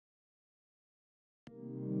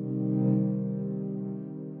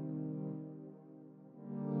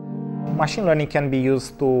machine learning can be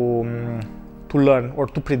used to learn or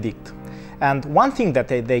to predict. And one thing that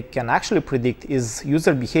they can actually predict is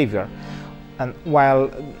user behavior. And while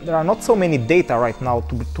there are not so many data right now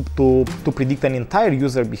to predict an entire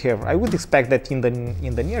user behavior, I would expect that in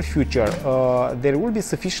the near future there will be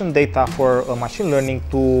sufficient data for machine learning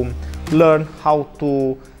to learn how to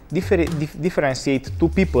differentiate two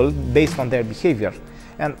people based on their behavior.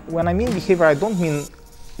 And when I mean behavior, I don't mean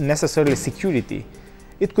necessarily security.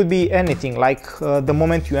 It could be anything, like the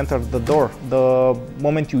moment you enter the door, the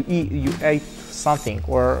moment you ate something,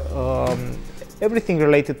 or everything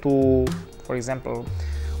related to, for example,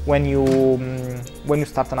 when you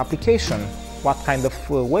start an application, what kind of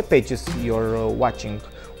web pages you're watching,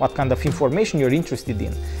 what kind of information you're interested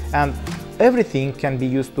in, and everything can be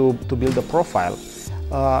used to build a profile,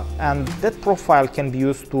 and that profile can be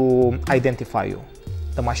used to identify you.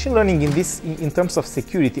 The machine learning in terms of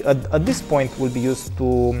security at this point will be used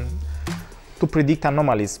to predict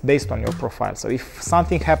anomalies based on your profile. So if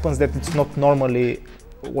something happens that it's not normally,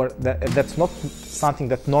 or that's not something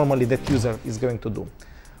that normally that user is going to do.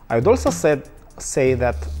 I would also say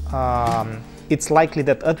that it's likely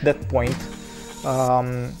that at that point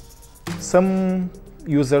some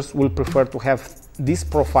users will prefer to have this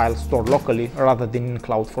profile stored locally rather than in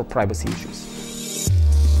cloud for privacy issues.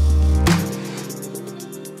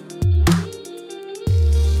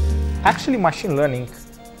 Actually, machine learning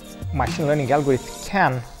algorithms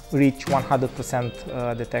can reach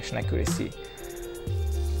 100% detection accuracy.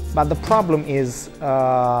 But the problem is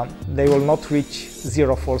they will not reach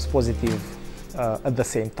zero false positive at the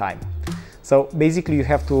same time. So basically you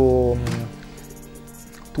have to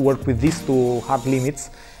work with these two hard limits,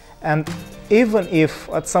 and even if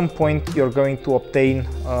at some point you're going to obtain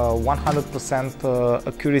 100%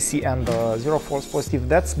 accuracy and zero false positive,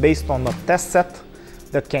 that's based on a test set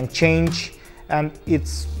that can change, and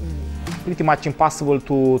it's pretty much impossible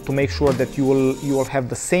to make sure that you will have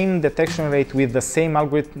the same detection rate with the same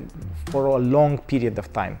algorithm for a long period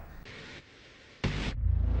of time.